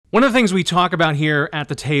One of the things we talk about here at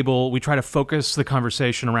the table, we try to focus the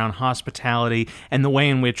conversation around hospitality and the way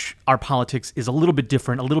in which our politics is a little bit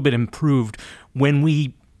different, a little bit improved when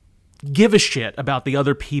we give a shit about the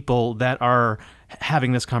other people that are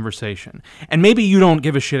having this conversation. And maybe you don't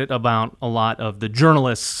give a shit about a lot of the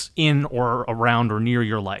journalists in or around or near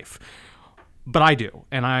your life. But I do,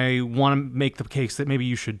 and I want to make the case that maybe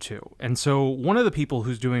you should too. And so one of the people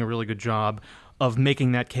who's doing a really good job of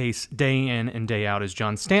making that case day in and day out is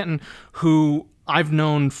John Stanton, who I've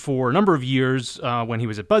known for a number of years when he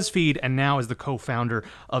was at BuzzFeed and now is the co-founder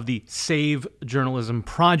of the Save Journalism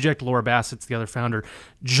Project. Laura Bassett's the other founder.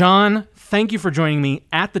 John, thank you for joining me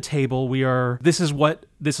at the table. This is what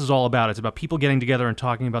this is all about. It's about people getting together and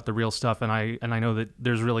talking about the real stuff, and I know that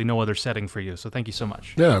there's really no other setting for you, so thank you so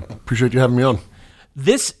much. Yeah, appreciate you having me on.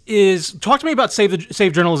 Talk to me about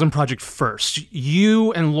Save Journalism Project first.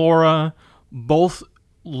 You and Laura both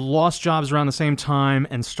lost jobs around the same time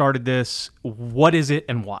and started this. What is it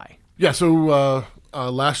and why? Yeah, so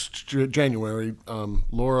last January,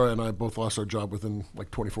 Laura and I both lost our job within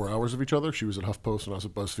like 24 hours of each other. She was at HuffPost and I was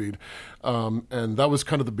at BuzzFeed. And that was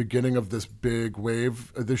kind of the beginning of this big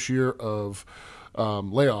wave this year of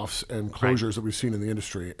layoffs and closures that we've seen in the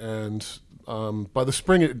industry. And by the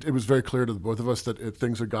spring, it was very clear to the both of us that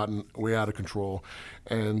things had gotten way out of control.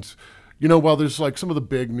 And while there's like some of the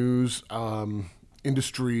big news,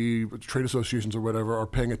 industry, trade associations or whatever are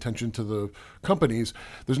paying attention to the companies,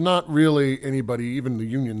 there's not really anybody, even the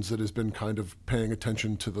unions, that has been kind of paying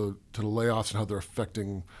attention to the layoffs and how they're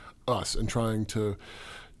affecting us and trying to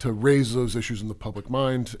raise those issues in the public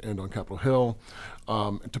mind and on Capitol Hill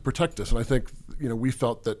and to protect us. And I think we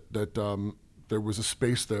felt that there was a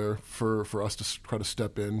space there for us to try to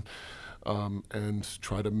step in and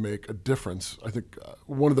try to make a difference. I think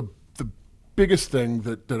one of the biggest thing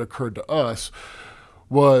that occurred to us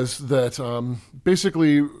was that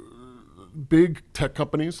basically big tech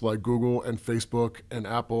companies like Google and Facebook and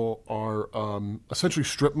Apple are essentially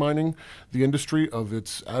strip mining the industry of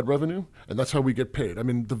its ad revenue, and that's how we get paid. I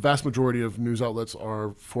mean, the vast majority of news outlets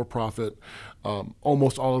are for profit.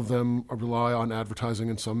 Almost all of them rely on advertising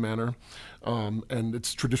in some manner, and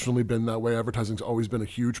it's traditionally been that way. Advertising's always been a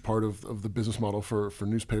huge part of the business model for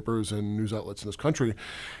newspapers and news outlets in this country.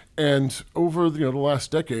 And over the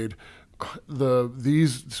last decade,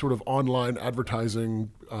 these sort of online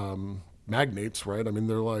advertising magnates, right? I mean,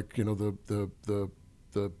 they're like the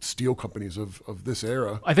steel companies of this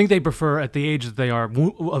era. I think they prefer, at the age that they are,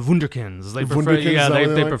 wunderkinds. They prefer,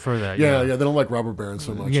 Wunderkinds, they prefer that. Yeah, they don't like robber barons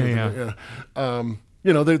so much. Yeah.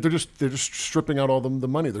 They're just stripping out all the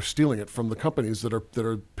money. They're stealing it from the companies that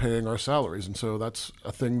are paying our salaries, and so that's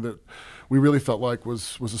a thing that we really felt like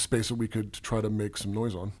was a space that we could try to make some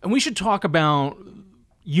noise on. And we should talk about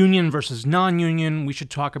union versus non-union. We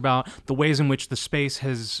should talk about the ways in which the space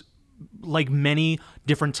has, like many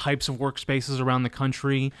different types of workspaces around the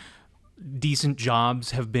country, decent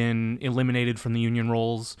jobs have been eliminated from the union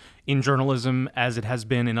roles in journalism as it has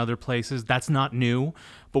been in other places. That's not new,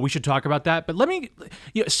 but we should talk about that. But let me,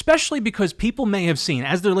 especially because people may have seen,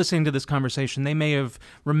 as they're listening to this conversation, they may have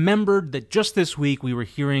remembered that just this week we were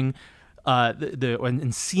hearing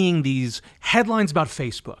and seeing these headlines about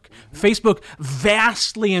Facebook. Facebook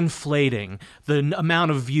vastly inflating the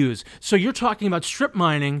amount of views. So you're talking about strip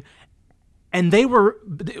mining, and they were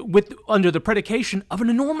under the predication of an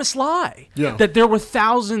enormous lie. Yeah. That there were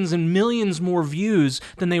thousands and millions more views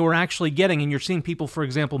than they were actually getting. And you're seeing people, for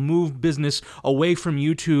example, move business away from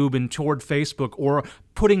YouTube and toward Facebook, or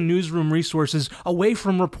putting newsroom resources away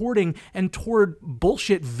from reporting and toward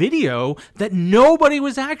bullshit video that nobody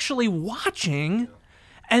was actually watching.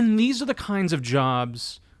 And these are the kinds of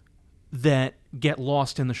jobs that get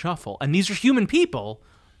lost in the shuffle. And these are human people.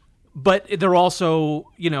 But they're also,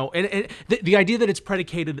 the idea that it's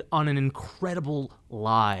predicated on an incredible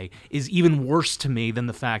lie is even worse to me than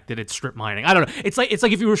the fact that it's strip mining. I don't know. It's like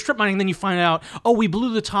if you were strip mining, then you find out, we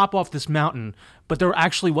blew the top off this mountain, but there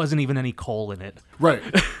actually wasn't even any coal in it. Right,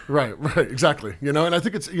 exactly. And I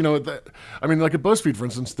think it's, like at BuzzFeed, for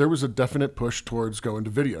instance, there was a definite push towards going to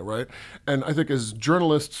video, right? And I think as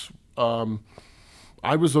journalists,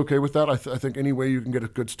 I was okay with that. I think any way you can get a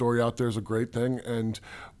good story out there is a great thing. And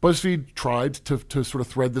BuzzFeed tried to sort of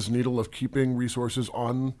thread this needle of keeping resources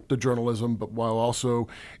on the journalism, but while also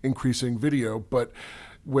increasing video. But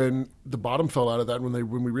when the bottom fell out of that, when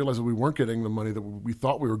we realized that we weren't getting the money that we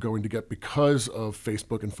thought we were going to get because of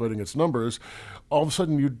Facebook inflating its numbers, all of a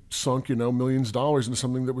sudden you sunk, millions of dollars into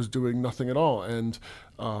something that was doing nothing at all. And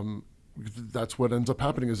that's what ends up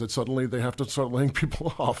happening, is that suddenly they have to start laying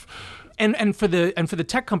people off. And for the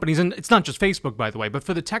tech companies, and it's not just Facebook, by the way, but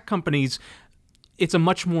for the tech companies, it's a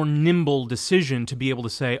much more nimble decision to be able to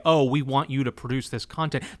say, oh, we want you to produce this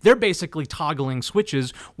content. They're basically toggling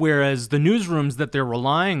switches, whereas the newsrooms that they're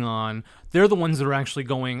relying on, they're the ones that are actually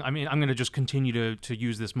going, I mean, I'm going to just continue to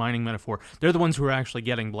use this mining metaphor. They're the ones who are actually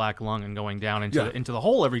getting black lung and going down into the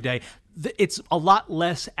hole every day. It's a lot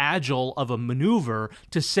less agile of a maneuver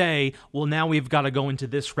to say, well, now we've got to go into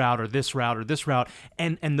this route or this route or this route.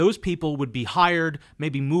 And those people would be hired,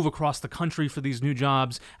 maybe move across the country for these new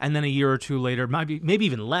jobs, and then a year or two later, maybe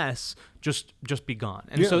even less, just be gone.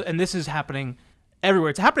 And and this is happening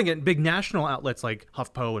everywhere. It's happening at big national outlets like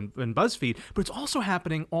HuffPo and BuzzFeed, but it's also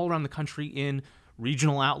happening all around the country in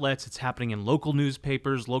regional outlets. It's happening in local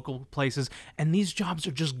newspapers, local places, and these jobs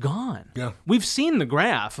are just gone. Yeah. We've seen the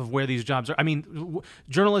graph of where these jobs are. I mean,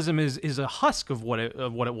 journalism is a husk of what it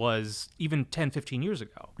was even 10, 15 years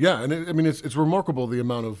ago. Yeah, and it's remarkable the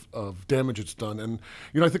amount of damage it's done. And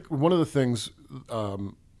I think one of the things,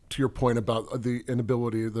 to your point about the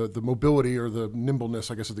inability, the mobility or the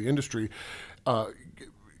nimbleness, I guess, of the industry,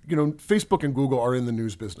 Facebook and Google are in the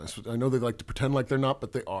news business. I know they like to pretend like they're not,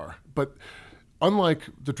 but they are. But unlike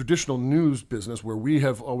the traditional news business, where we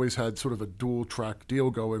have always had sort of a dual track deal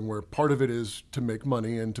going, where part of it is to make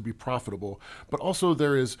money and to be profitable, but also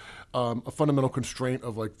there is a fundamental constraint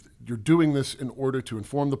of like, you're doing this in order to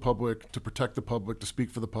inform the public, to protect the public, to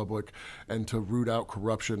speak for the public, and to root out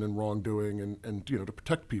corruption and wrongdoing and to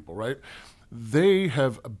protect people, right? They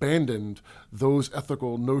have abandoned those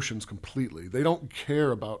ethical notions completely. They don't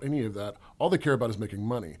care about any of that. All they care about is making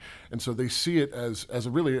money. And so they see it as a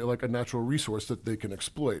really like a natural resource that they can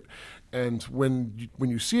exploit. And when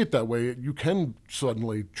you see it that way, you can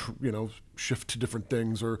suddenly, shift to different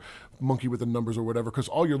things or monkey with the numbers or whatever, because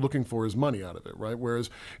all you're looking for is money out of it, right? Whereas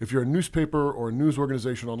if you're a newspaper or a news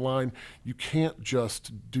organization online, you can't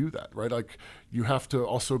just do that, right? Like, you have to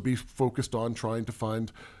also be focused on trying to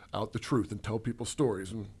find out the truth and tell people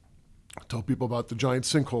stories and tell people about the giant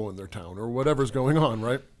sinkhole in their town or whatever's going on,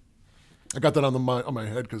 right? I got that on my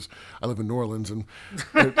head because I live in New Orleans and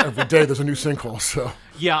every day there's a new sinkhole. So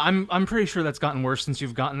yeah, I'm pretty sure that's gotten worse since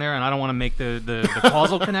you've gotten there, and I don't want to make the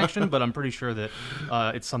causal connection, but I'm pretty sure that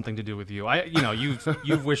it's something to do with you.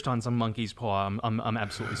 You've wished on some monkey's paw. I'm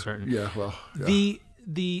absolutely certain. Yeah, well, yeah.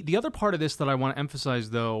 The other part of this that I want to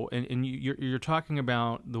emphasize, though, and you're talking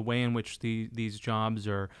about the way in which these jobs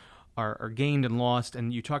are gained and lost,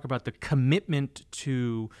 and you talk about the commitment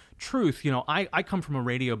to truth. I come from a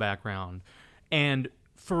radio background, and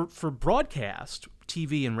for broadcast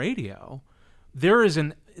TV and radio, there is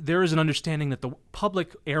an understanding that the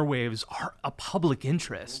public airwaves are a public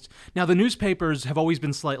interest. Now, the newspapers have always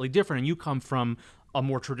been slightly different, and you come from a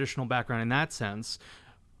more traditional background in that sense.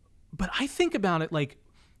 But I think about it like,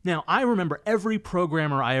 now, I remember every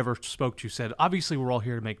programmer I ever spoke to said, obviously we're all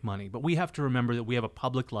here to make money, but we have to remember that we have a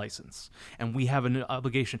public license and we have an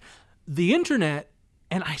obligation. The internet,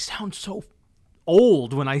 and I sound so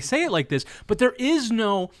old when I say it like this, but there is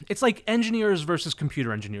it's like engineers versus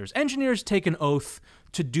computer engineers. Engineers take an oath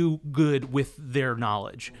to do good with their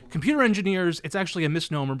knowledge. Computer engineers, it's actually a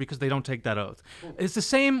misnomer because they don't take that oath. It's the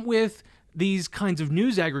same with these kinds of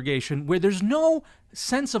news aggregation where there's no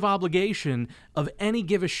sense of obligation of any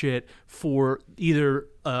give a shit for either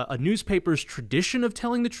a newspaper's tradition of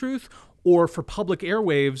telling the truth or for public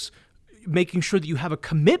airwaves making sure that you have a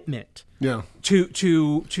commitment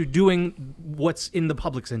to doing what's in the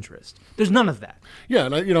public's interest. There's none of that. Yeah,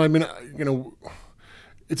 and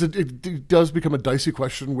it does become a dicey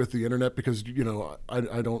question with the internet because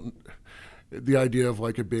I don't. The idea of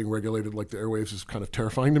like it being regulated like the airwaves is kind of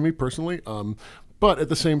terrifying to me personally. But at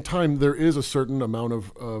the same time, there is a certain amount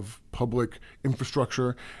of public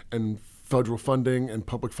infrastructure and federal funding and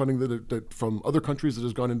public funding that from other countries that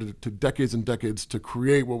has gone into decades and decades to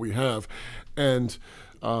create what we have. And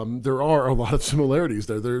there are a lot of similarities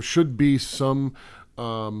there. There should be some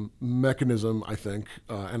mechanism, I think,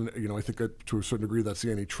 and I think that to a certain degree that's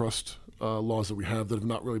the antitrust laws that we have that have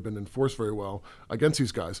not really been enforced very well against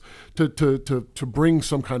these guys, to bring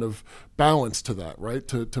some kind of balance to that, right?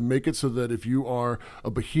 To make it so that if you are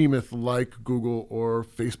a behemoth like Google or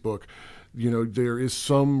Facebook, there is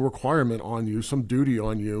some requirement on you, some duty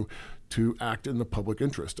on you to act in the public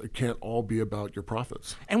interest. It can't all be about your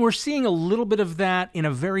profits. And we're seeing a little bit of that in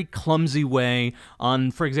a very clumsy way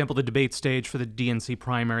on, for example, the debate stage for the DNC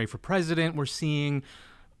primary for president. We're seeing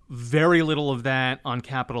very little of that on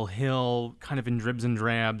Capitol Hill, kind of in dribs and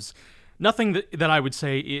drabs. Nothing that I would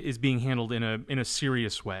say is being handled in a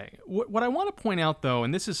serious way. What I want to point out, though,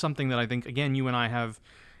 and this is something that I think, again, you and I have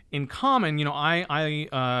in common,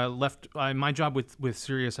 I left my job with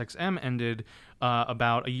SiriusXM ended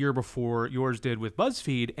about a year before yours did with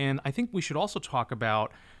BuzzFeed, and I think we should also talk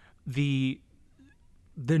about the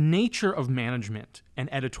the nature of management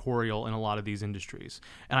and editorial in a lot of these industries.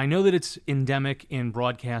 And I know that it's endemic in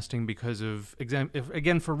broadcasting because of,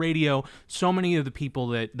 again, for radio, so many of the people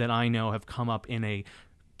that I know have come up in a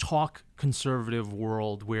talk conservative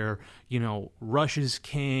world where, Rush is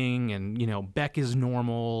king and, Beck is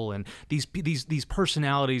normal, and these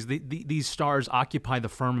personalities, these stars occupy the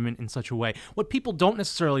firmament in such a way. What people don't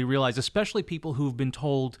necessarily realize, especially people who've been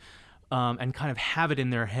told and kind of have it in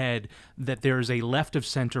their head that there's a left of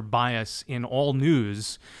center bias in all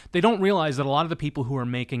news, they don't realize that a lot of the people who are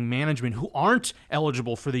making management, who aren't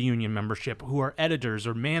eligible for the union membership, who are editors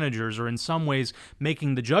or managers or in some ways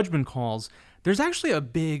making the judgment calls, there's actually a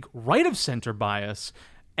big right of center bias.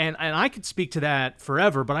 And I could speak to that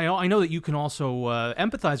forever, but I know that you can also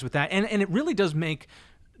empathize with that. And it really does make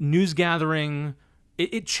news gathering,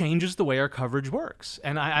 it changes the way our coverage works,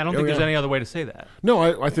 and I don't think there's any other way to say that. No,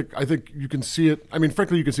 I think you can see it. I mean,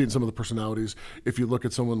 frankly, you can see it in some of the personalities. If you look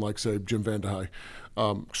at someone like, say, Jim Vandehei,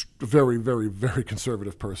 very, very, very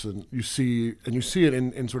conservative person, you see it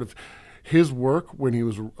in sort of his work when he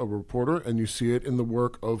was a reporter, and you see it in the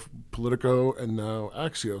work of Politico and now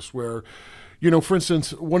Axios, where, for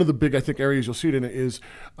instance, one of the big, I think, areas you'll see it in is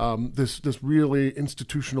this really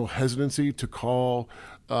institutional hesitancy to call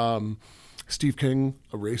Steve King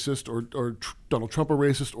a racist or Donald Trump a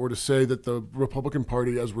racist, or to say that the Republican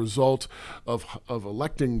Party, as a result of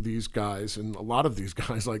electing these guys, and a lot of these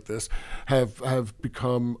guys like this, have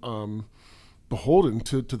become beholden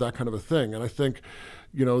to that kind of a thing. And I think,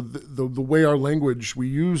 the way we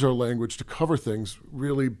use our language to cover things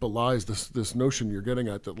really belies this notion you're getting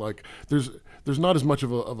at, that like there's not as much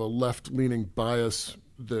of a left-leaning bias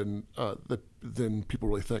than people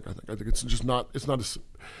really think. I think it's just not. It's not as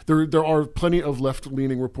there are plenty of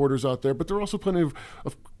left-leaning reporters out there, but there are also plenty of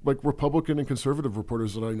like Republican and conservative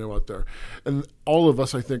reporters that I know out there, and all of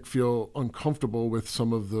us, I think, feel uncomfortable with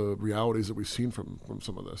some of the realities that we've seen from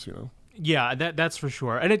some of this. Yeah, that's for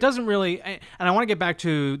sure. And it doesn't really, and I want to get back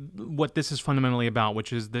to what this is fundamentally about,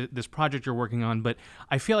 which is this project you're working on, but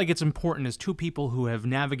I feel like it's important as two people who have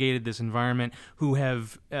navigated this environment, who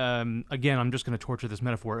have, again, I'm just going to torture this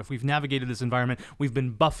metaphor. If we've navigated this environment, we've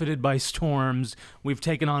been buffeted by storms, we've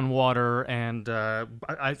taken on water, and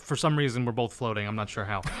for some reason we're both floating. I'm not sure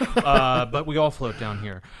how, but we all float down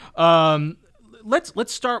here.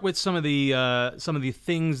 Let's start with some of the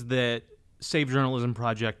things that Save Journalism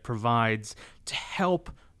Project provides to help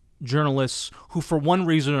journalists who, for one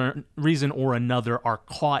reason or another, are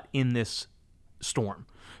caught in this storm.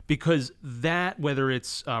 Because that, whether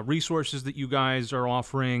it's resources that you guys are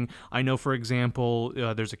offering, I know, for example,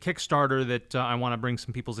 there's a Kickstarter that I want to bring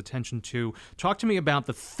some people's attention to. Talk to me about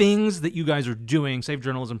the things that you guys are doing, Save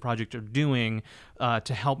Journalism Project are doing,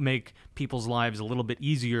 to help make people's lives a little bit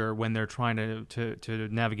easier when they're trying to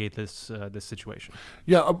navigate this situation.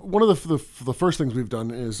 Yeah, one of the first things we've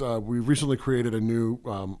done is we recently created a new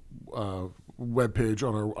web page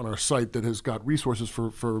on our site that has got resources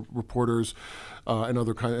for reporters and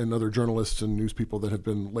other journalists and news people that have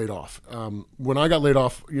been laid off. When I got laid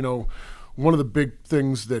off, one of the big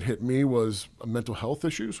things that hit me was mental health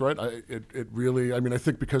issues. Right? It really. I mean, I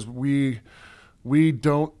think because we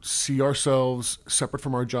don't see ourselves separate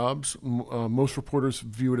from our jobs. Most reporters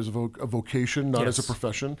view it as a vocation, not as a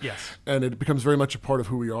profession. Yes. And it becomes very much a part of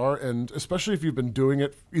who we are. And especially if you've been doing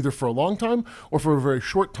it either for a long time or for a very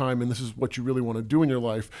short time, and this is what you really want to do in your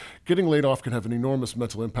life, getting laid off can have an enormous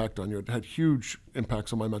mental impact on you. It had huge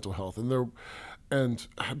impacts on my mental health. And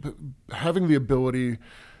having the ability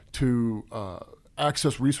to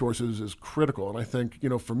access resources is critical. And I think,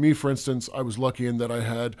 for me, for instance, I was lucky in that I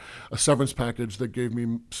had a severance package that gave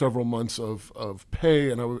me several months of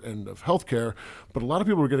pay and of health care, but a lot of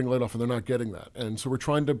people were getting laid off and they're not getting that. And so we're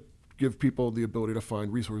trying to give people the ability to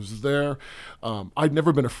find resources there. I'd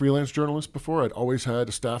never been a freelance journalist before. I'd always had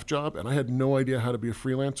a staff job, and I had no idea how to be a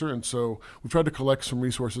freelancer. And so we tried to collect some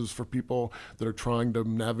resources for people that are trying to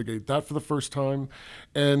navigate that for the first time,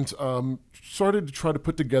 and started to try to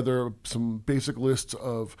put together some basic lists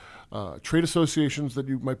of trade associations that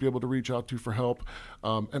you might be able to reach out to for help,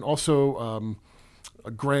 and also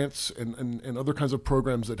grants and other kinds of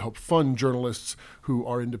programs that help fund journalists who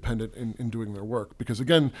are independent in doing their work. Because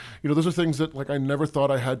again, those are things that I never thought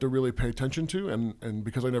I had to really pay attention to, and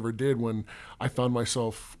because I never did, when I found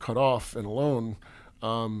myself cut off and alone,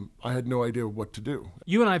 I had no idea what to do.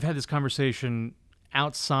 You and I have had this conversation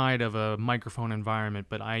outside of a microphone environment,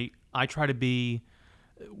 but I try to be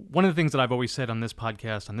one of the things that I've always said on this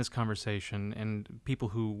podcast, on this conversation, and people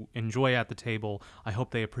who enjoy At the Table, I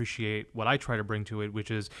hope they appreciate what I try to bring to it,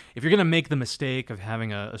 which is if you're going to make the mistake of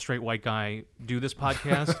having a straight white guy do this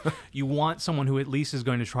podcast, you want someone who at least is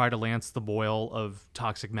going to try to lance the boil of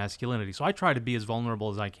toxic masculinity. So I try to be as vulnerable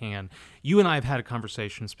as I can. You and I have had a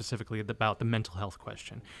conversation specifically about the mental health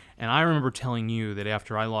question. And I remember telling you that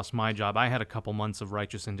after I lost my job, I had a couple months of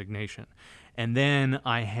righteous indignation. And then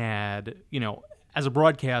I had, as a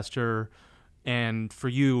broadcaster, and for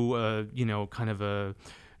you, kind of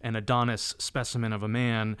an Adonis specimen of a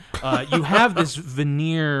man, you have this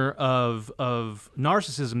veneer of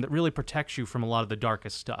narcissism that really protects you from a lot of the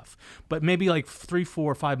darkest stuff. But maybe like 3,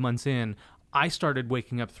 4, 5 months in, I started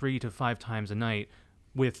waking up 3 to 5 times a night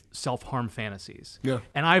with self-harm fantasies. Yeah.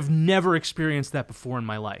 And I've never experienced that before in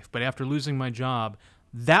my life. But after losing my job,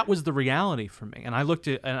 that was the reality for me. And I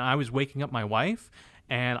was waking up my wife,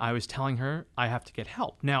 and I was telling her I have to get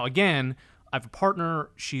help. Now, again, I have a partner.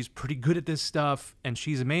 She's pretty good at this stuff, and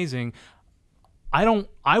she's amazing.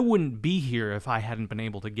 I wouldn't be here if I hadn't been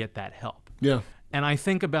able to get that help. Yeah. And I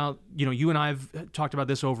think about, you and I have talked about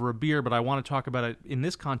this over a beer, but I want to talk about it in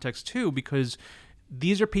this context too, because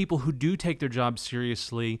these are people who do take their job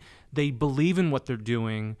seriously. They believe in what they're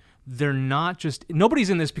doing. They're not just, nobody's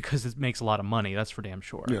in this because it makes a lot of money. That's for damn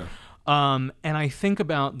sure. Yeah. And I think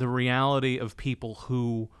about the reality of people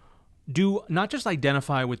who do not just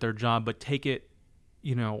identify with their job, but take it,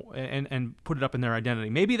 and put it up in their identity.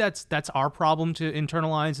 Maybe that's our problem to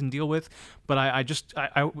internalize and deal with. But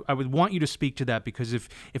I would want you to speak to that, because if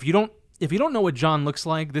you don't know what John looks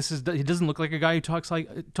like, he doesn't look like a guy who talks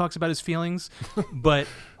about his feelings, but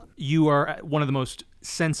you are one of the most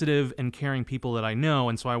sensitive and caring people that I know,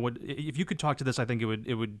 and so if you could talk to this, I think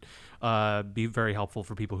it would be very helpful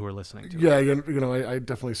for people who are listening to Yeah, it. I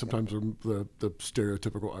definitely sometimes am the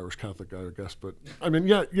stereotypical Irish Catholic guy, I guess. But I mean,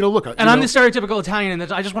 yeah, look. I'm the stereotypical Italian,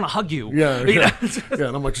 and I just want to hug you. Yeah, yeah,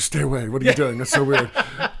 and I'm like, just stay away. What are you doing? That's so weird.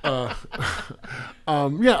 Yeah,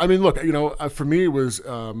 I mean, look, for me, it was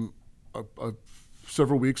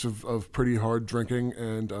several weeks of pretty hard drinking,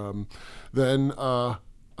 and then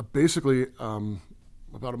basically.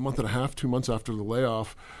 About a month and a half, 2 months after the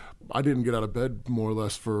layoff, I didn't get out of bed more or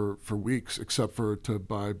less for weeks, except for to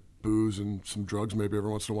buy booze and some drugs maybe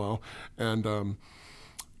every once in a while, and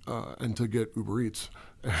to get Uber Eats.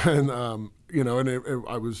 And, I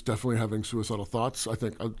was definitely having suicidal thoughts. I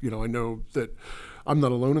think, I know that I'm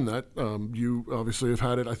not alone in that. You obviously have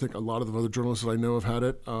had it. I think a lot of the other journalists that I know have had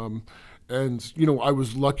it. And, I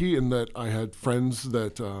was lucky in that I had friends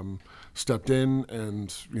that stepped in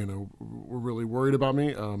and, were really worried about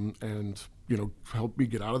me and, helped me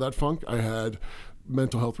get out of that funk. I had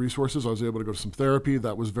mental health resources. I was able to go to some therapy.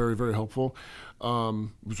 That was very, very helpful. It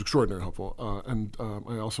was extraordinarily helpful. And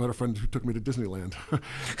I also had a friend who took me to Disneyland.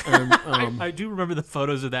 And, I do remember the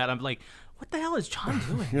photos of that. I'm like, what the hell is John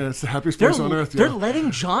doing? Yeah, it's the happiest place on earth. They're letting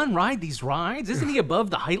John ride these rides? Isn't he above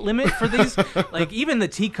the height limit for these? Like, even the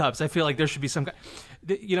teacups, I feel like there should be some kind.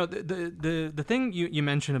 The thing you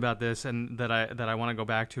mentioned about this, and that I want to go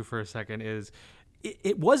back to for a second, is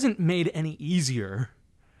it wasn't made any easier,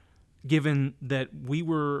 given that we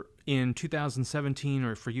were in 2017,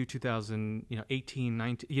 or for you 2018,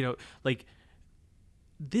 19. Like,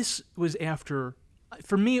 this was after.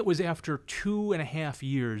 For me, it was after 2.5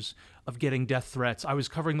 years of getting death threats. I was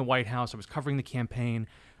covering the White House. I was covering the campaign.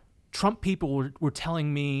 Trump people were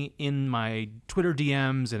telling me in my Twitter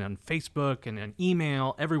DMs and on Facebook and an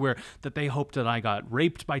email everywhere that they hoped that I got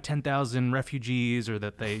raped by 10,000 refugees, or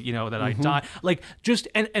that they, that I died. Like, just,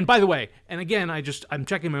 and by the way, and again, I'm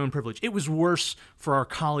checking my own privilege. It was worse for our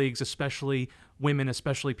colleagues, especially women,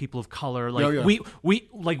 especially people of color. Like,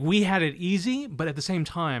 we had it easy, but at the same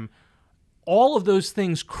time, all of those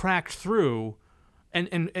things cracked through,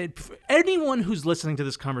 and anyone who's listening to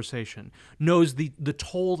this conversation knows the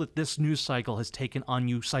toll that this news cycle has taken on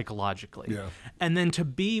you psychologically. Yeah. And then to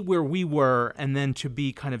be where we were, and then to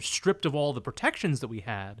be kind of stripped of all the protections that we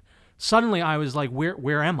had, suddenly I was like,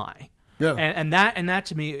 where am I? Yeah. And that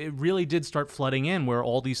to me, it really did start flooding in, where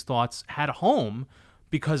all these thoughts had a home,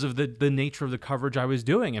 because of the nature of the coverage I was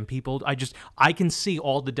doing. And people, I can see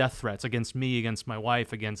all the death threats against me, against my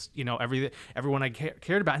wife, against, everyone I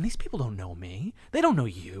cared about. And these people don't know me. They don't know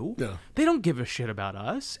you. Yeah. They don't give a shit about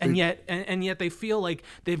us. And yet they feel like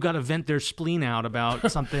they've got to vent their spleen out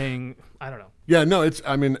about something. I don't know. Yeah, no,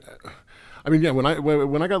 yeah.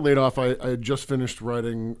 When I got laid off, I had just finished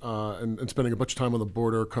writing and spending a bunch of time on the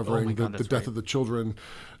border covering the death of the children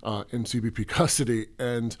in CBP custody,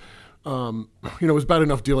 and it was bad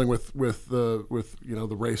enough dealing with the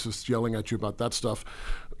racists yelling at you about that stuff,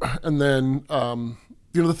 and then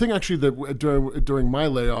The thing actually that during my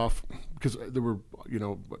layoff, because there were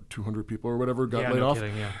 200 people or whatever got laid off,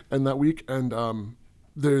 and that week, and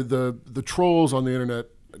the trolls on the internet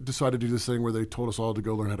decided to do this thing where they told us all to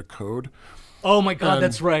go learn how to code. Oh my God,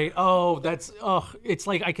 that's right. It's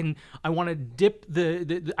like I want to dip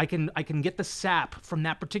I can get the sap from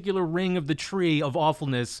that particular ring of the tree of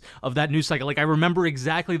awfulness of that news cycle. Like I remember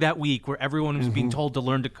exactly that week where everyone was being told to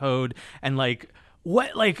learn to code, and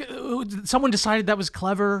someone decided that was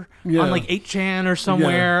clever on like 8chan or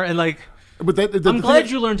somewhere, and like. But I'm glad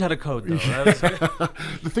you learned how to code, though.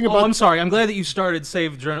 The thing about I'm sorry. I'm glad that you started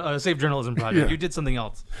Save Journalism Project. You did something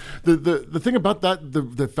else. The thing about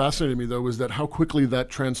that fascinated me, though, was that how quickly that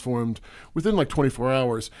transformed within like 24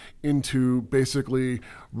 hours into basically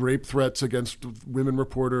rape threats against women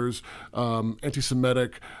reporters,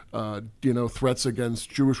 anti-Semitic, threats against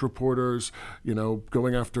Jewish reporters,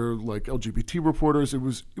 going after like LGBT reporters. It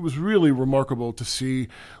was really remarkable to see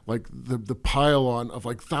like the pile on of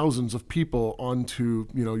like thousands of people onto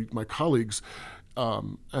my colleagues,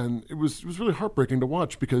 and it was really heartbreaking to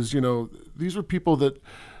watch because these are people that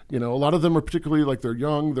a lot of them are particularly like they're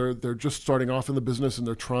young, they're just starting off in the business, and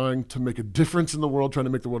they're trying to make a difference in the world, trying to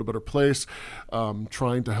make the world a better place,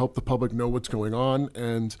 trying to help the public know what's going on,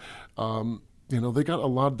 and they get a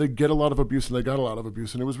lot of abuse,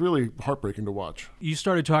 and it was really heartbreaking to watch. You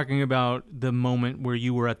started talking about the moment where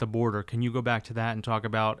you were at the border. Can you go back to that and talk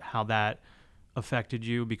about how that affected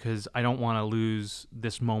you? Because I don't want to lose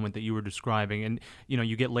this moment that you were describing. And,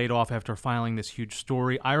 you get laid off after filing this huge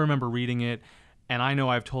story. I remember reading it, and I know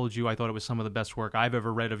I've told you I thought it was some of the best work I've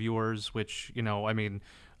ever read of yours, which,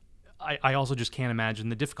 I also just can't imagine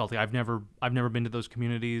the difficulty. I've never been to those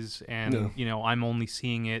communities, and, I'm only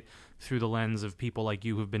seeing it through the lens of people like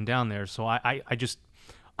you who've been down there. So I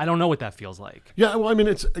don't know what that feels like. Yeah, well,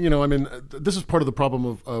 this is part of the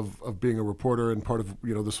problem of being a reporter, and part of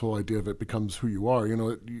this whole idea of it becomes who you are.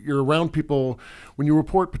 You're around people when you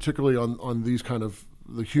report, particularly on these kind of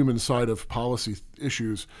the human side of policy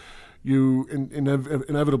issues. You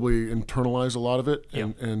inevitably internalize a lot of it,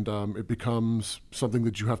 and it becomes something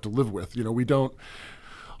that you have to live with. We don't.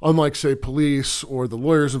 Unlike, say, police or the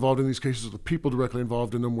lawyers involved in these cases, or the people directly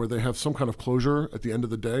involved in them, where they have some kind of closure at the end of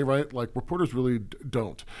the day, right? Like reporters really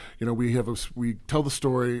don't. We tell the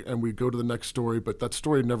story and we go to the next story, but that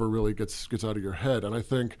story never really gets out of your head. And I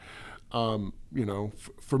think,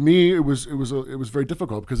 for me, it was very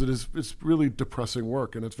difficult because it's really depressing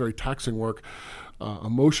work, and it's very taxing work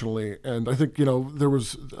emotionally. And I think there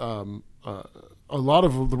was. A lot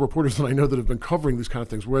of the reporters that I know that have been covering these kind of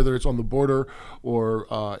things, whether it's on the border or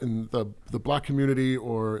in the black community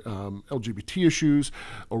or LGBT issues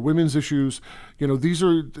or women's issues, these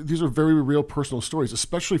are very real personal stories,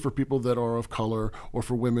 especially for people that are of color or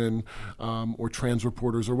for women or trans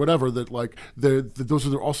reporters or whatever. That like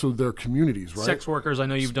those are also their communities, right? Sex workers. I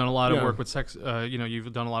know you've done a lot of work with sex.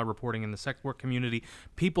 You've done a lot of reporting in the sex work community.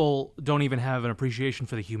 People don't even have an appreciation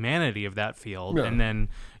for the humanity of that field, and then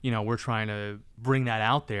we're trying to bring that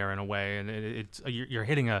out there in a way, and you're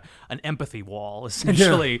hitting an empathy wall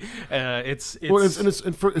essentially.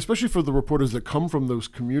 Especially for the reporters that come from those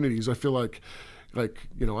communities. I feel like I'm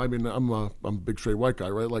a big straight white guy,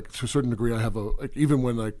 right? Like to a certain degree, I have even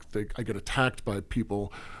when I get attacked by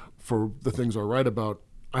people for the things I write about,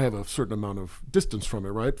 I have a certain amount of distance from it,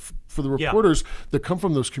 right? For the reporters that come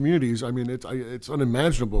from those communities, it's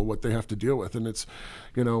unimaginable what they have to deal with, and it's,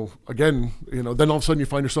 then all of a sudden you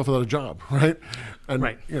find yourself without a job, right?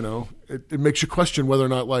 And it makes you question whether or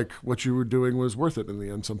not like what you were doing was worth it in the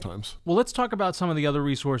end sometimes. Well, let's talk about some of the other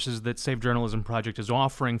resources that Save Journalism Project is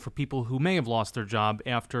offering for people who may have lost their job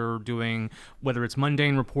after doing, whether it's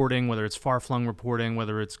mundane reporting, whether it's far-flung reporting,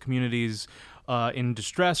 whether it's communities in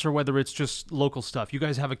distress, or whether it's just local stuff. You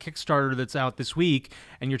guys have a Kickstarter that's out this week,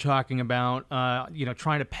 and you're talking about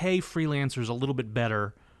trying to pay freelancers a little bit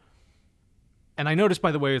better. And I noticed,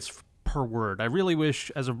 by the way, it's per word. I really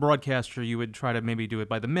wish, as a broadcaster, you would try to maybe do it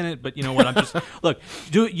by the minute. But you know what? I'm just look.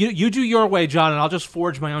 You do your way, John, and I'll just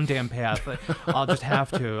forge my own damn path. I'll just have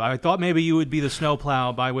to. I thought maybe you would be the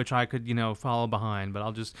snowplow by which I could, follow behind. But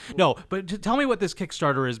I'll just no. But tell me what this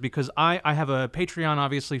Kickstarter is, because I have a Patreon,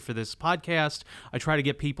 obviously, for this podcast. I try to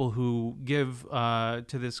get people who give to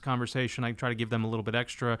this conversation. I try to give them a little bit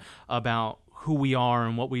extra about who we are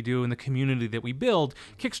and what we do and the community that we build.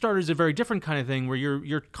 Kickstarter is a very different kind of thing where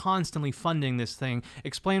you're constantly funding this thing.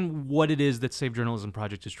 Explain what it is that Save Journalism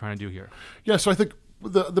Project is trying to do here. Yeah, so I think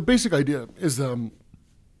the basic idea is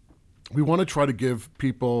we want to try to give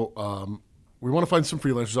people, we want to find some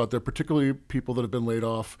freelancers out there, particularly people that have been laid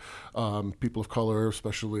off, people of color,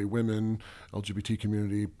 especially women, LGBT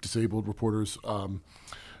community, disabled reporters,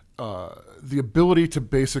 the ability to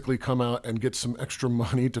basically come out and get some extra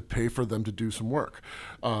money to pay for them to do some work.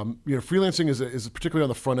 Freelancing is particularly on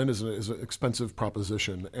the front end is an expensive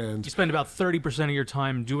proposition, and you spend about 30% of your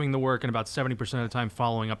time doing the work and about 70% of the time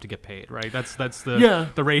following up to get paid, right? That's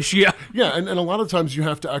the ratio. Yeah, and a lot of times you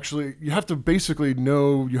have to basically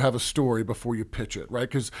know you have a story before you pitch it, right?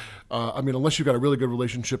 Because unless you've got a really good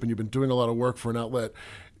relationship and you've been doing a lot of work for an outlet,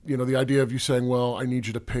 the idea of you saying, well, I need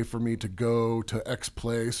you to pay for me to go to X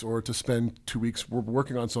place or to spend 2 weeks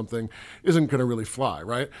working on something isn't going to really fly,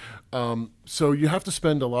 right? So you have to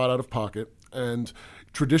spend a lot out of pocket, and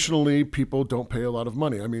traditionally people don't pay a lot of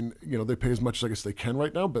money. I mean, they pay as much as I guess they can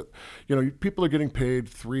right now, but people are getting paid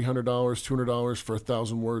 $300, $200 for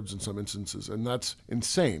 1,000 words in some instances, and that's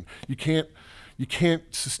insane. You can't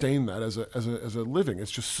sustain that as a living. It's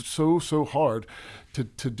just so hard to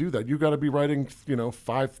do that. You've got to be writing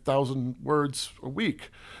 5,000 words a week.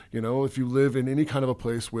 If you live in any kind of a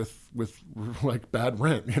place with like bad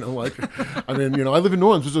rent, I live in New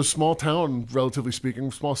Orleans, which is a small town, relatively speaking,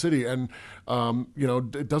 small city, and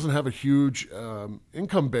it doesn't have a huge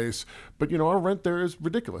income base, but our rent there is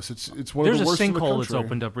ridiculous. It's one of the worst in the country. There's a sinkhole that's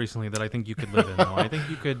opened up recently that I think you could live in, though. I think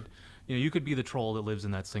you could. You could be the troll that lives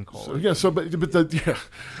in that sinkhole.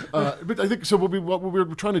 But I think so. What we're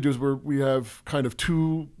trying to do is we have kind of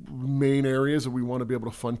two main areas that we want to be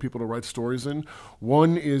able to fund people to write stories in.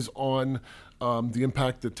 One is on the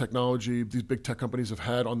impact that technology, these big tech companies have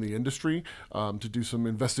had on the industry, to do some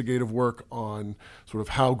investigative work on sort of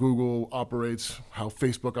how Google operates, how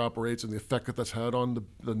Facebook operates, and the effect that that's had on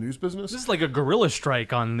the news business. This is like a guerrilla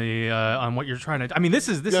strike on the on what you're trying to. I mean, you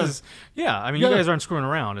guys aren't screwing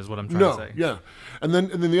around, is what I'm trying to say. Yeah, and then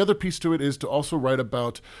the other piece to it is to also write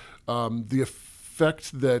about the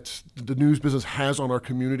effect that the news business has on our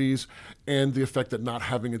communities and the effect that not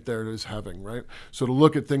having it there is having, right? So to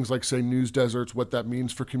look at things like, say, news deserts, what that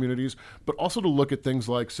means for communities, but also to look at things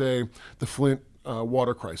like, say, the Flint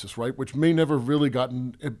water crisis, right? Which may never really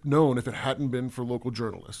gotten known if it hadn't been for local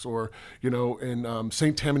journalists, or in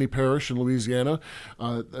St. Tammany Parish in Louisiana,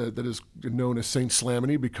 that is known as St.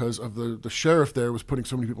 Slaminy because of the sheriff there was putting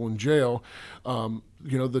so many people in jail.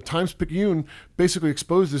 The Times-Picayune basically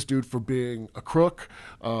exposed this dude for being a crook,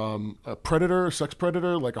 a predator, a sex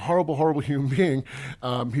predator, like a horrible human being.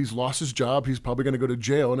 He's lost his job. He's probably going to go to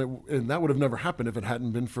jail, and that would have never happened if it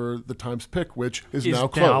hadn't been for the Times-Pic, which is now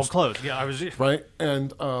closed. Yeah, I was right.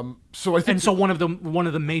 And so I think. And so one of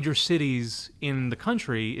the major cities in the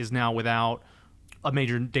country is now without a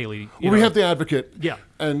major daily. We have the Advocate. Yeah.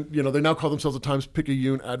 And, they now call themselves the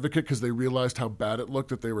Times-Picayune Advocate because they realized how bad it looked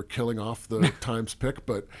that they were killing off the Times-Pic,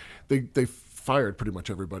 but they fired pretty much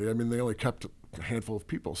everybody. I mean, they only kept a handful of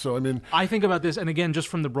people. So, I think about this, and again, just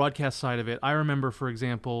from the broadcast side of it, I remember, for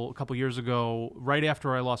example, a couple years ago, right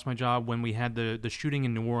after I lost my job, when we had the shooting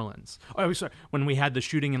in New Orleans. Oh, sorry, when we had the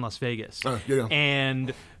shooting in Las Vegas. Yeah.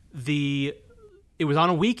 And it was on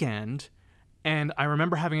a weekend, and I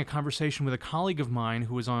remember having a conversation with a colleague of mine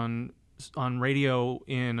who was on radio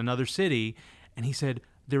in another city, and he said,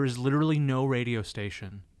 there is literally no radio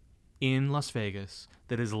station in Las Vegas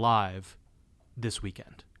that is live this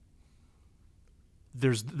weekend.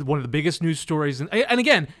 There's one of the biggest news stories, and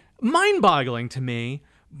again, mind-boggling to me,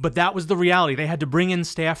 but that was the reality. They had to bring in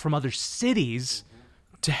staff from other cities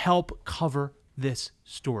to help cover this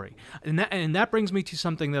story. And that brings me to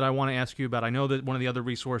something that I want to ask you about. I know that one of the other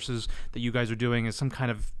resources that you guys are doing is some kind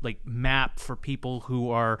of like map for people who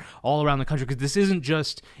are all around the country, because this isn't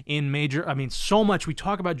just in so much we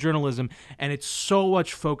talk about journalism, and it's so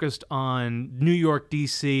much focused on New York,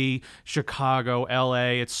 DC, Chicago,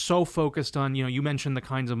 LA. It's so focused on, you mentioned the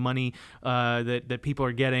kinds of money that people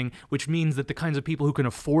are getting, which means that the kinds of people who can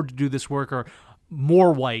afford to do this work are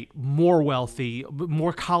more white, more wealthy,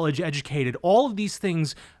 more college educated. All of these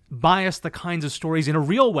things bias the kinds of stories in a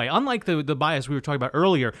real way. Unlike the bias we were talking about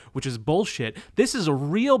earlier, which is bullshit, this is a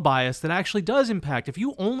real bias that actually does impact. If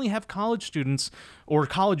you only have college students or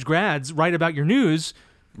college grads write about your news,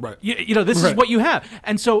 right? This is what you have.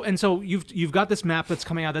 And so you've got this map that's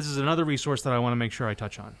coming out. This is another resource that I want to make sure I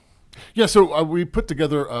touch on. Yeah, so we put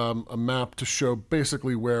together a map to show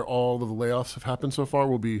basically where all of the layoffs have happened so far.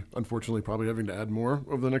 We'll be, unfortunately, probably having to add more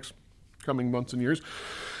over the next coming months and years.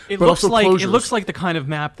 It looks like the kind of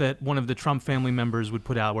map that one of the Trump family members would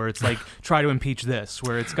put out, where it's like, try to impeach this,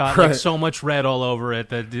 where it's got like so much red all over it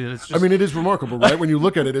that it's just... it is remarkable, right? When you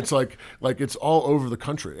look at it, it's like it's all over the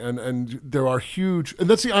country, and there are huge, and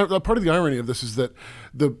that's the part of the irony of this is that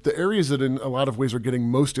the areas that in a lot of ways are getting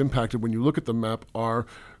most impacted when you look at the map are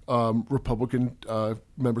Republican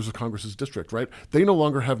members of Congress's district, right? They no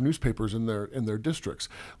longer have newspapers in their districts.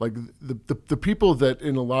 Like the people that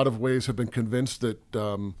in a lot of ways have been convinced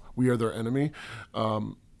that we are their enemy,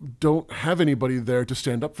 don't have anybody there to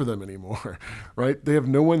stand up for them anymore, right? They have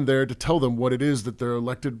no one there to tell them what it is that their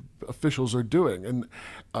elected officials are doing. And,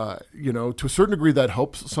 to a certain degree, that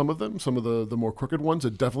helps some of them, some of the more crooked ones.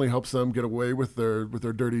 It definitely helps them get away with their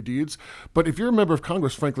dirty deeds. But if you're a member of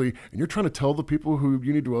Congress, frankly, and you're trying to tell the people who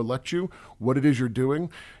you need to elect you what it is you're doing,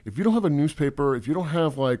 if you don't have a newspaper, if you don't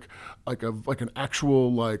have like an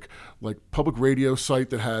actual like public radio site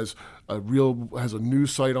that has a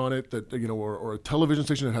news site on it that or a television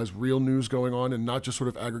station that has real news going on and not just sort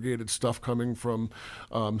of aggregated stuff coming from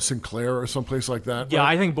Sinclair or someplace like that. Yeah,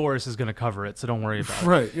 right? I think Boris is going to cover it, so don't worry about it.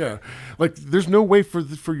 Right. Yeah. Like there's no way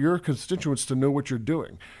for your constituents to know what you're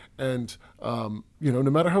doing, and no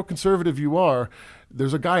matter how conservative you are,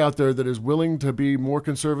 there's a guy out there that is willing to be more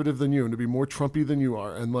conservative than you and to be more Trumpy than you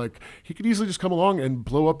are, and like he could easily just come along and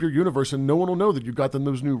blow up your universe, and no one will know that you got them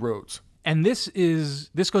those new roads. And this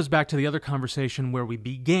goes back to the other conversation where we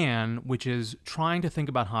began, which is trying to think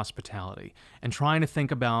about hospitality and trying to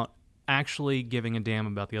think about actually giving a damn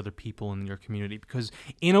about the other people in your community. Because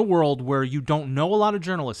in a world where you don't know a lot of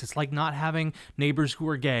journalists, it's like not having neighbors who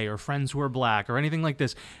are gay or friends who are black or anything like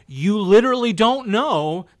this. You literally don't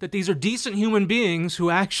know that these are decent human beings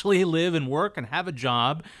who actually live and work and have a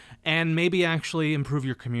job and maybe actually improve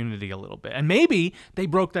your community a little bit. And maybe they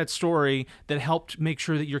broke that story that helped make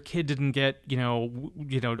sure that your kid didn't get,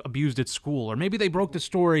 abused at school. Or maybe they broke the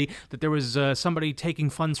story that there was somebody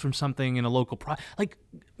taking funds from something in a local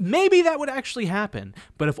maybe that would actually happen.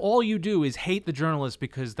 But if all you do is hate the journalists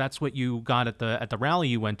because that's what you got at the rally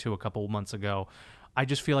you went to a couple of months ago, I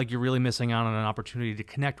just feel like you're really missing out on an opportunity to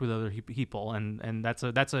connect with other people, and that's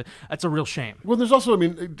a real shame. Well, there's also,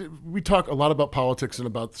 we talk a lot about politics and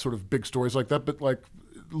about sort of big stories like that, but like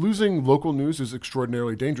losing local news is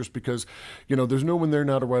extraordinarily dangerous because, there's no one there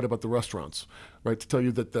now to write about the restaurants, right? To tell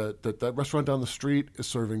you that that restaurant down the street is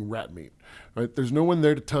serving rat meat, right? There's no one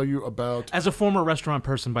there to tell you about. As a former restaurant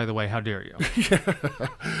person, by the way, how dare you?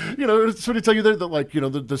 Yeah. Sort of tell you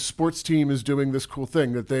that the sports team is doing this cool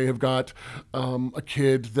thing, that they have got a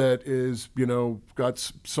kid that is,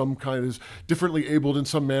 got some kind of differently abled in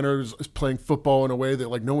some manner, is playing football in a way that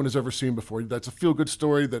like no one has ever seen before. That's a feel-good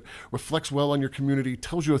story that reflects well on your community,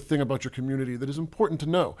 tells you a thing about your community that is important to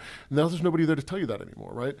know. Now there's nobody there to tell you that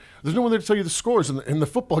anymore, right? There's no one there to tell you the scores in the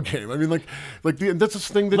football game. That's this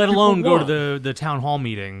thing that let alone go want. to the town hall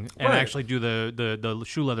meeting and right. actually do the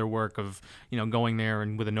shoe leather work of going there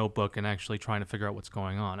and with a notebook and actually trying to figure out what's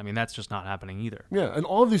going on. That's just not happening either. Yeah, and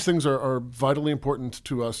all of these things are vitally important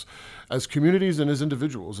to us as communities and as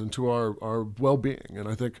individuals and to our well-being. And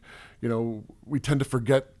I think we tend to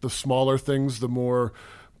forget the smaller things, the more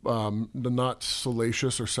the not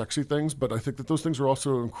salacious or sexy things, but I think that those things are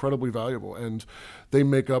also incredibly valuable, and they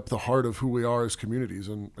make up the heart of who we are as communities.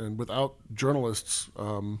 And without journalists,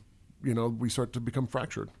 we start to become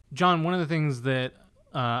fractured. John, one of the things that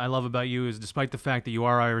I love about you is, despite the fact that you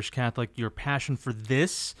are Irish Catholic, your passion for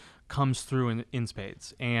this comes through in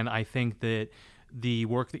spades. And I think that the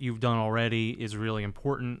work that you've done already is really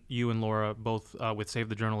important. You and Laura, both with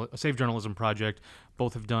Save Journalism Project,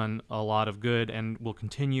 both have done a lot of good and will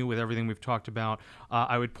continue with everything we've talked about.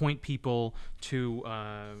 I would point people to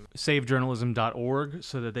savejournalism.org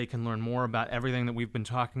so that they can learn more about everything that we've been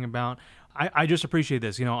talking about. I just appreciate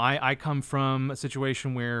this. I come from a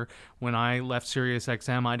situation where when I left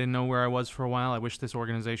SiriusXM, I didn't know where I was for a while. I wish this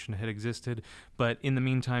organization had existed. But in the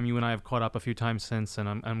meantime, you and I have caught up a few times since, and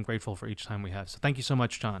I'm grateful for each time we have. So thank you so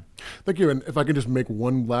much, John. Thank you. And if I can just make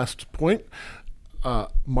one last point.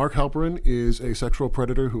 Mark Halperin is a sexual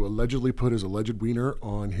predator who allegedly put his alleged wiener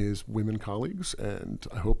on his women colleagues, and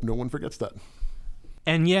I hope no one forgets that.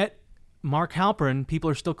 And yet, Mark Halperin, people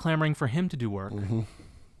are still clamoring for him to do work. Mm-hmm.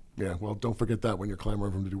 Yeah, well, don't forget that when you're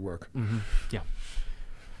clamoring for him to do work. Mm-hmm. Yeah.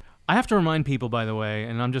 I have to remind people, by the way,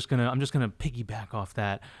 and I'm just gonna piggyback off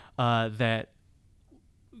that, that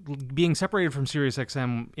being separated from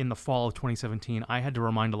SiriusXM in the fall of 2017, I had to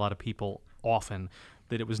remind a lot of people often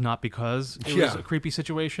that it was not because it was a creepy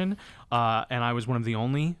situation, and I was one of the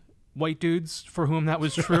only white dudes for whom that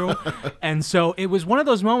was true. And so it was one of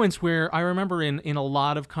those moments where I remember in a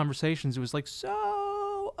lot of conversations, it was like,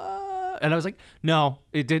 and I was like, no,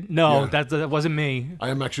 it didn't. No, that wasn't me. I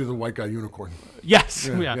am actually the white guy unicorn. Yes.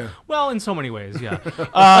 Yeah. Well, in so many ways, yeah.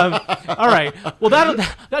 All right. Well,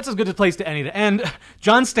 that's as good a place to end.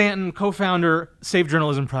 John Stanton, co-founder, Save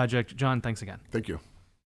Journalism Project. John, thanks again. Thank you.